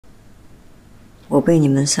我被你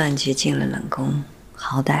们算计进了冷宫，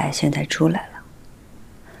好歹现在出来了。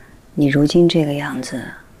你如今这个样子，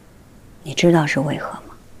你知道是为何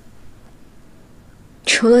吗？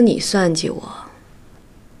除了你算计我，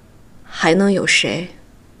还能有谁？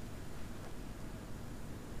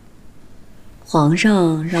皇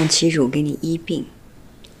上让齐主给你医病，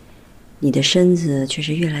你的身子却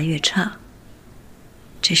是越来越差，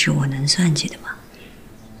这是我能算计的吗？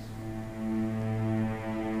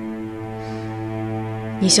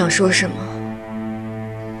你想说什么？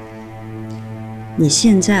你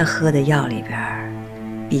现在喝的药里边，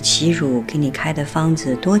比齐主给你开的方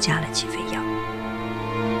子多加了几味药。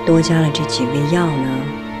多加了这几味药呢，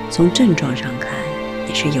从症状上看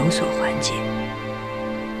也是有所缓解，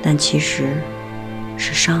但其实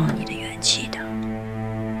是伤了你的元气的。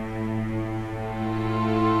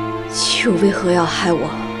齐主为何要害我？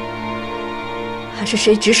还是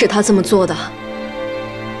谁指使他这么做的？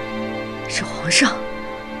是皇上？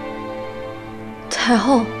太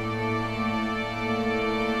后？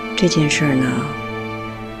这件事呢，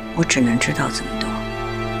我只能知道这么多。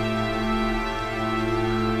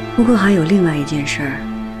不过还有另外一件事，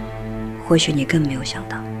或许你更没有想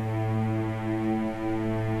到。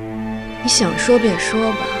你想说便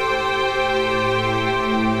说吧。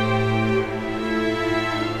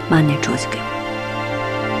把那镯子给我。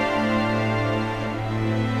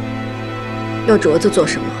要镯子做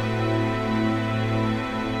什么？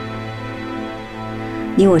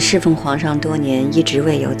你我侍奉皇上多年，一直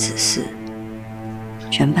未有子嗣，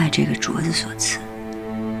全拜这个镯子所赐。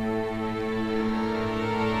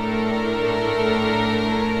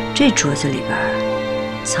这镯子里边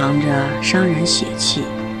藏着伤人血气，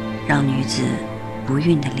让女子不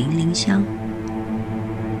孕的零陵香。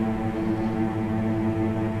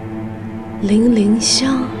零陵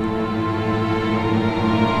香。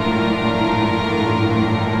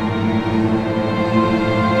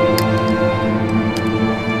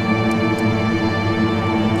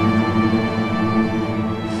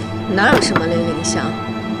哪有什么零陵香？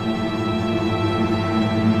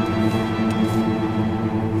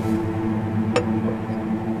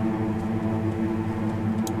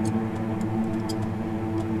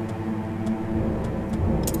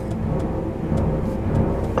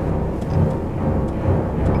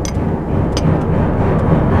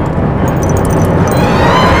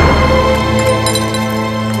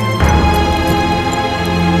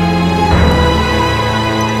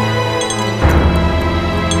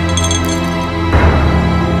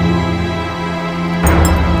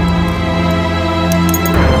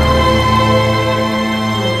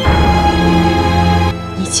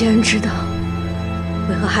既然知道，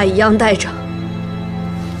为何还一样带着？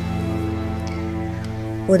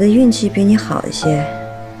我的运气比你好一些。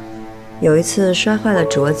有一次摔坏了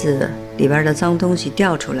镯子，里边的脏东西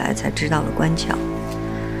掉出来，才知道了关窍。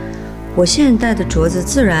我现在戴的镯子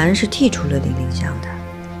自然是剔除了零陵香的。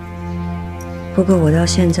不过我到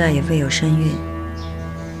现在也未有身孕，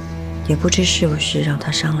也不知是不是让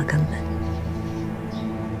它伤了根本。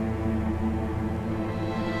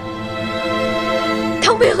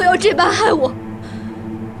为何要这般害我？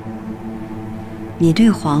你对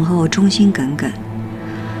皇后忠心耿耿，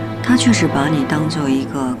她却是把你当做一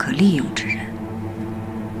个可利用之人。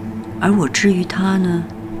而我至于她呢，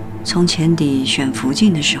从前底选福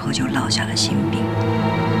晋的时候就落下了心病，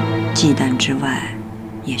忌惮之外，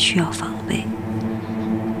也需要防备。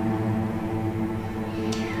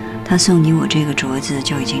她送你我这个镯子，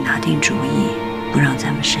就已经拿定主意，不让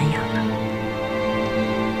咱们生养了。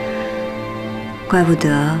怪不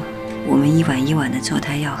得我们一碗一碗的坐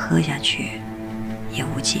胎药喝下去，也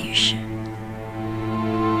无济于事。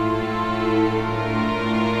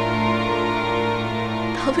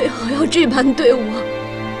他为何要这般对我？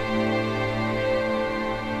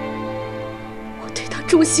我对他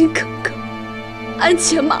忠心耿耿，鞍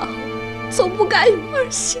前马后，从不敢有二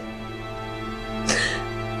心。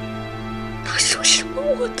他说什么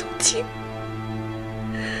我都听，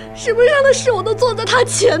什么样的事我都做在他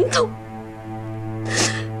前头。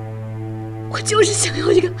我就是想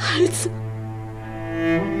要一个孩子，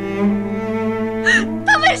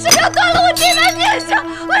他为什么要断了我这般念想？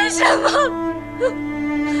为什么？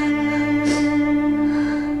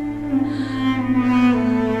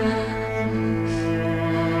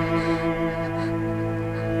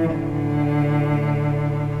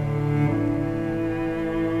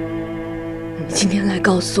你今天来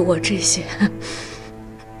告诉我这些，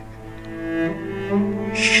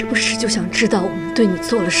是不是就想知道我们对你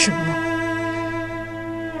做了什么？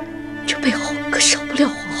这背后可少不了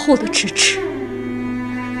皇后的支持。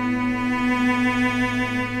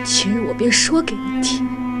今日我便说给你听，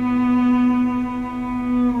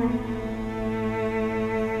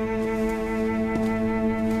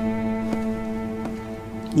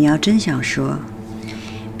你要真想说，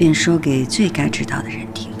便说给最该知道的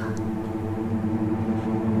人听吧。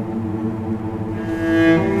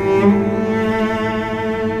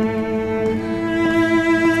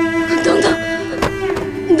等等，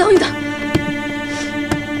你等一等，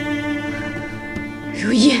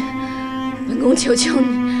如意，本宫求求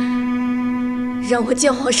你，让我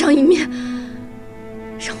见皇上一面，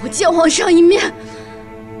让我见皇上一面。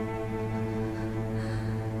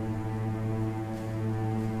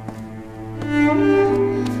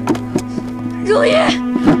 如意，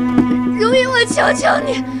如意，我求求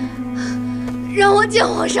你，让我见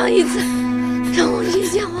皇上一次，让我去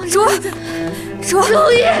见皇上一次。如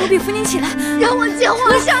意，奴婢扶您起来，让我见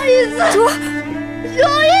皇上一次。如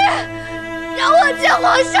意，让我见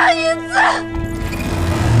皇上一次。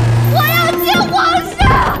我要见皇上。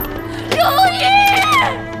如意，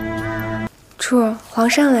主，皇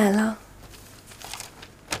上来了。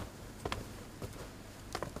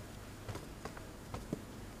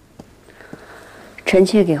 臣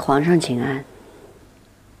妾给皇上请安。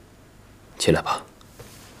起来吧。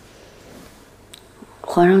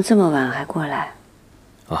皇上这么晚还过来？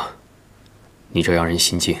啊，你这让人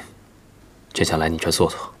心惊，真想来你这坐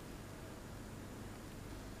坐。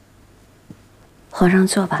皇上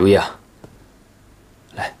坐吧。如意啊，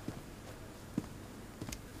来，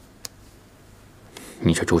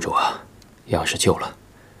你这猪主啊，样式旧了，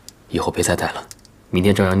以后别再戴了。明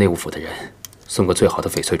天正让内务府的人送个最好的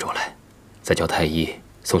翡翠镯来。 再叫太医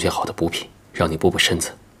送些好的补品，让你补补身子。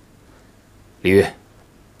李煜，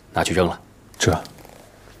拿去扔了。这。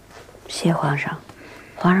谢皇上，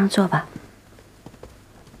皇上坐吧。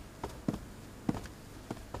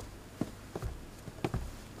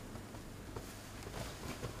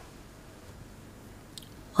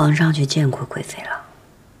皇上去见过贵妃了。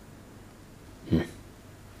嗯，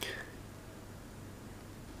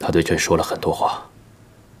他对朕说了很多话。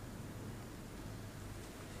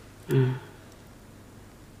嗯。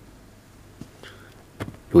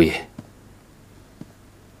 如意，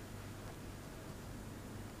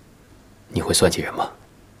你会算计人吗？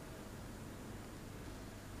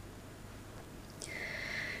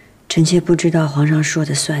臣妾不知道皇上说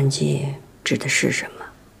的算计指的是什么。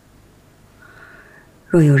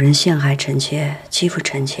若有人陷害臣妾、欺负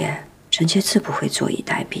臣妾，臣妾自不会坐以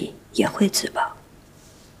待毙，也会自保。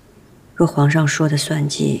若皇上说的算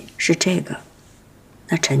计是这个，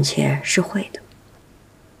那臣妾是会的。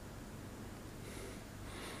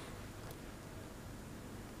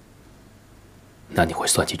 那你会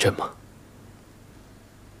算计朕吗？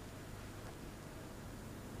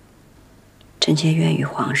臣妾愿与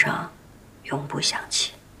皇上永不相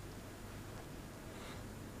弃。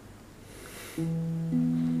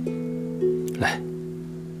来，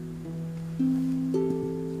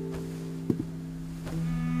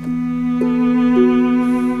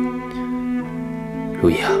如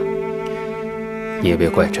意啊，你也别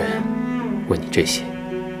怪朕问你这些，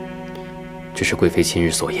只是贵妃今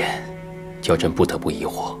日所言。 叫朕不得不疑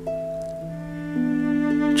惑，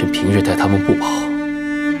朕平日待他们不薄，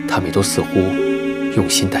他们也都似乎用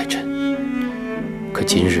心待朕。可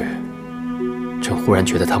今日，朕忽然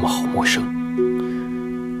觉得他们好陌生，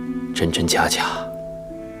真真假假。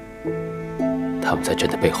他们在朕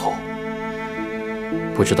的背后，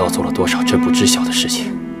不知道做了多少朕不知晓的事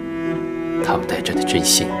情。他们待朕的真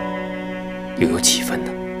心，又有几分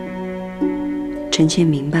呢？臣妾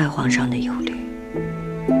明白皇上的忧虑。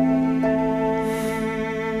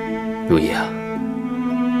 如意啊，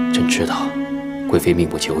朕知道贵妃命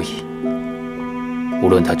不久矣。无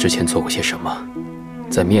论她之前做过些什么，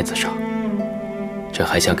在面子上，朕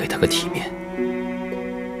还想给她个体面。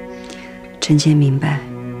臣妾明白，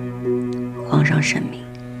皇上圣明。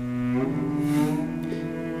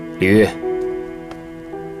李煜，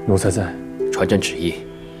奴才在。传朕旨意，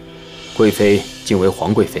贵妃晋为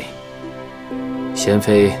皇贵妃，娴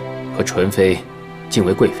妃和纯妃晋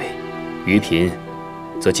为贵妃，余嫔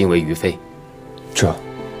则今为余妃。这，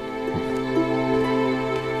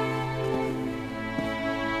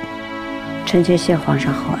臣妾谢皇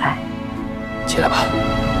上厚爱。起来吧，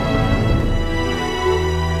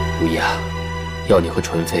如意啊，要你和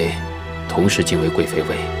纯妃同时晋为贵妃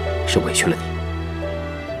位，是委屈了你。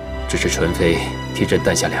只是纯妃替朕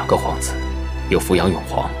诞下2个皇子，又抚养永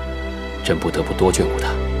皇，朕不得不多眷顾她。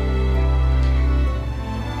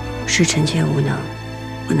是臣妾无能，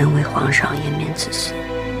不能为皇上颜面子嗣。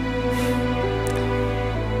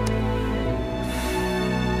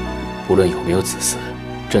 无论有没有子嗣，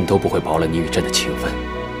朕都不会薄了你与朕的情分，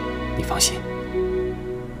你放心。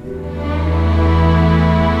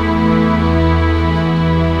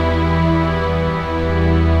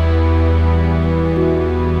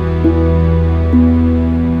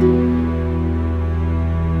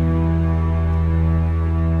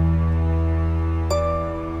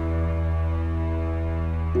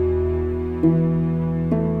珠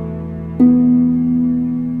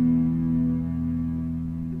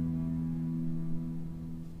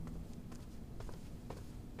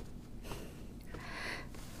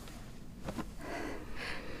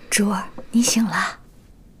儿，你醒了。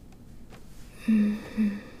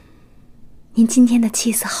您今天的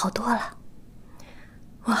气色好多了。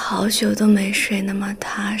我好久都没睡那么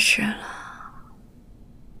踏实了。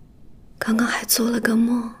刚刚还做了个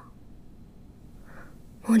梦，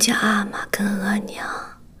梦见阿玛跟额娘，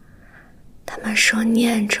他们说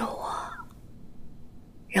念着我，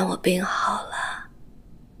让我病好了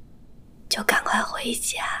就赶快回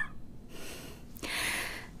家。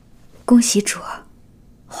恭喜主儿，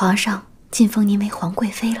皇上晋封您为皇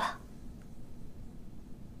贵妃了。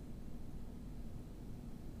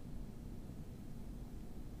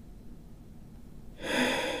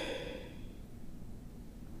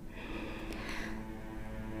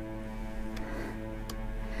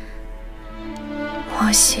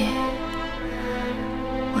莫喜，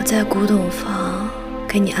我在古董房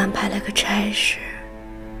给你安排了个差事，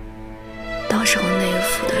到时候内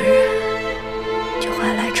府的人就会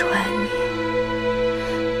来传你。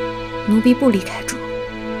奴婢不离开主。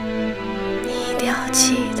你一定要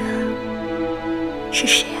记得是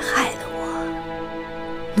谁害了我。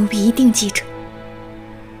奴婢一定记着。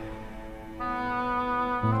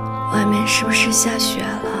外面是不是下雪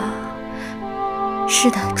了？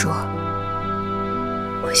是的，主儿。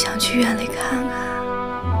我想去院里看看。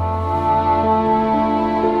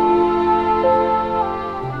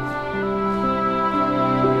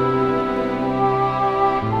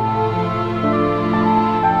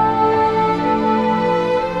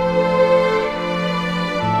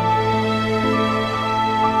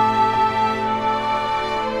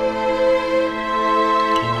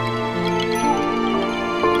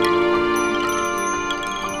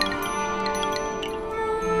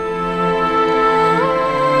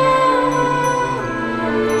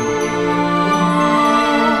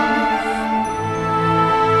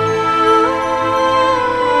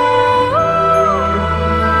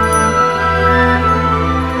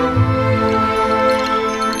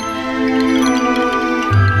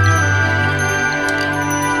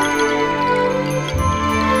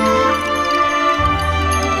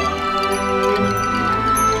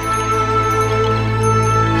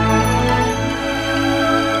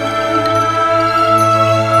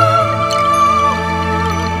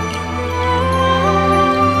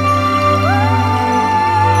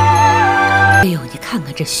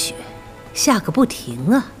这雪下个不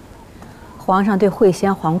停啊！皇上对惠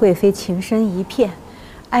贤皇贵妃情深一片，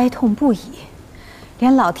哀痛不已，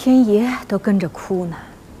连老天爷都跟着哭呢。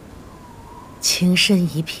情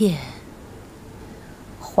深一片。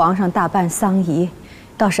皇上大办丧仪，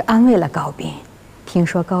倒是安慰了高斌。听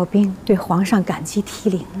说高斌对皇上感激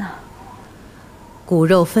涕零呢。骨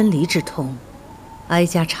肉分离之痛，哀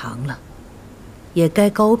家尝了，也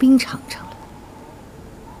该高斌尝尝了。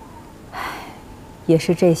也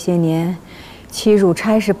是这些年，齐汝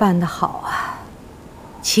差事办得好啊。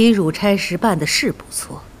齐汝差事办的是不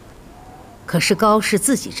错，可是高氏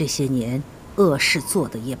自己这些年恶事做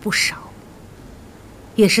的也不少，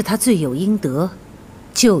也是他罪有应得，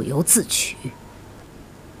咎由自取。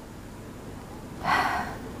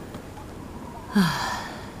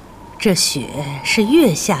这雪是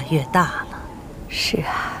越下越大了。是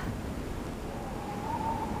啊。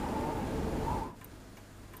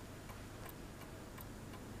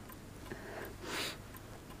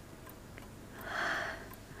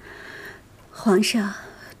皇上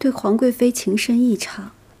对皇贵妃情深意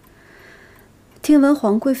长。听闻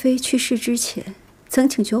皇贵妃去世之前，曾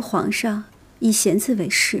请求皇上以贤字为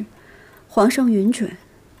誓，皇上允准。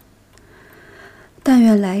但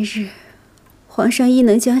愿来日，皇上亦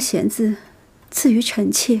能将贤字赐予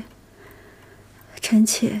臣妾，臣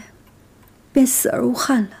妾便死而无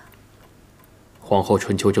憾了。皇后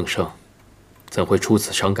春秋正盛，怎会出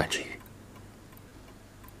此伤感之语？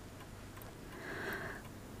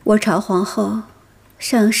我朝皇后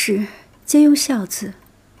上事皆用孝字。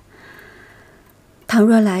倘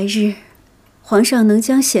若来日皇上能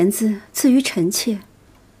将贤字赐予臣妾，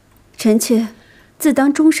臣妾自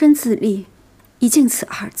当终身自立，以敬此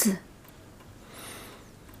二字。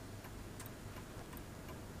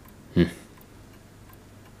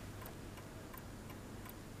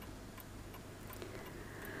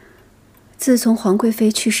自从皇贵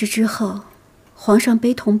妃去世之后，皇上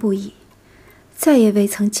悲痛不已，再也未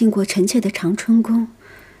曾进过臣妾的长春宫。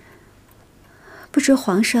不知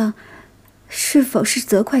皇上是否是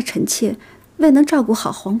责怪臣妾未能照顾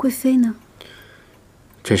好皇贵妃呢？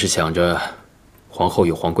真是想着皇后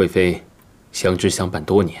与皇贵妃相知相伴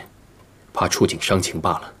多年，怕触景伤情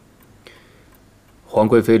罢了。皇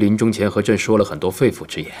贵妃临终前和朕说了很多肺腑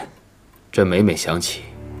之言，朕每每想起，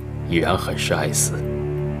依然很是哀思。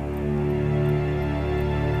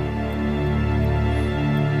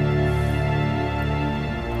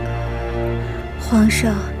皇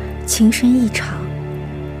上情深意长。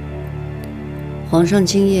皇上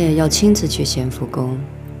今夜要亲自去咸福宫，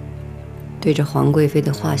对着皇贵妃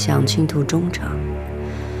的画像倾吐衷肠。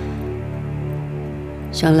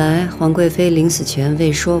想来皇贵妃临死前未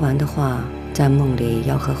说完的话，在梦里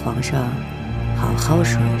要和皇上好好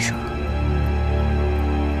说一说。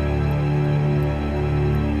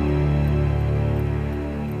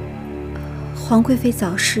皇贵妃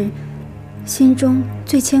早逝，心中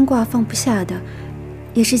最牵挂放不下的，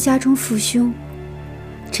也是家中父兄。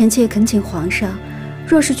臣妾恳请皇上，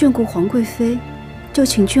若是眷顾皇贵妃，就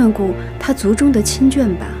请眷顾她族中的亲眷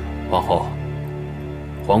吧。皇后，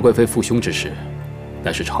皇贵妃父兄之事，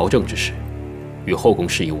乃是朝政之事，与后宫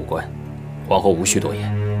事宜无关，皇后无需多言。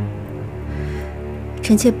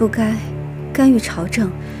臣妾不该干预朝政，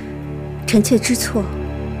臣妾知错。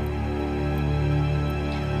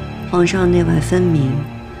皇上内外分明，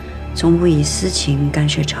从不以私情干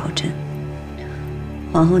涉朝政。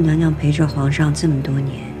皇后娘娘陪着皇上这么多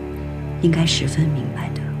年，应该十分明白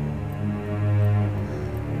的。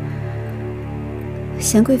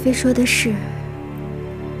贤贵妃说的是。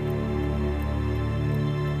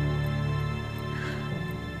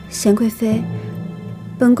贤贵妃，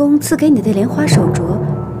本宫赐给你的莲花手镯，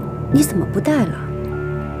你怎么不戴了？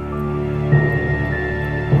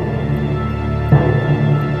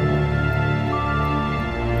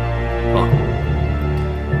啊，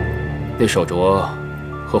那手镯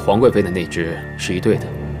和皇贵妃的那只是一对的。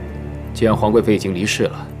既然皇贵妃已经离世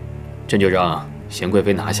了，朕就让贤贵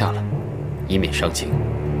妃拿下了，以免伤情。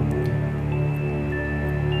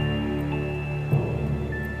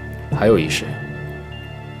还有一事。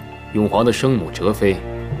永皇的生母哲妃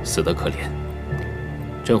死得可怜，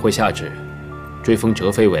朕会下旨追封哲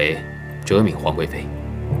妃为哲敏皇贵妃。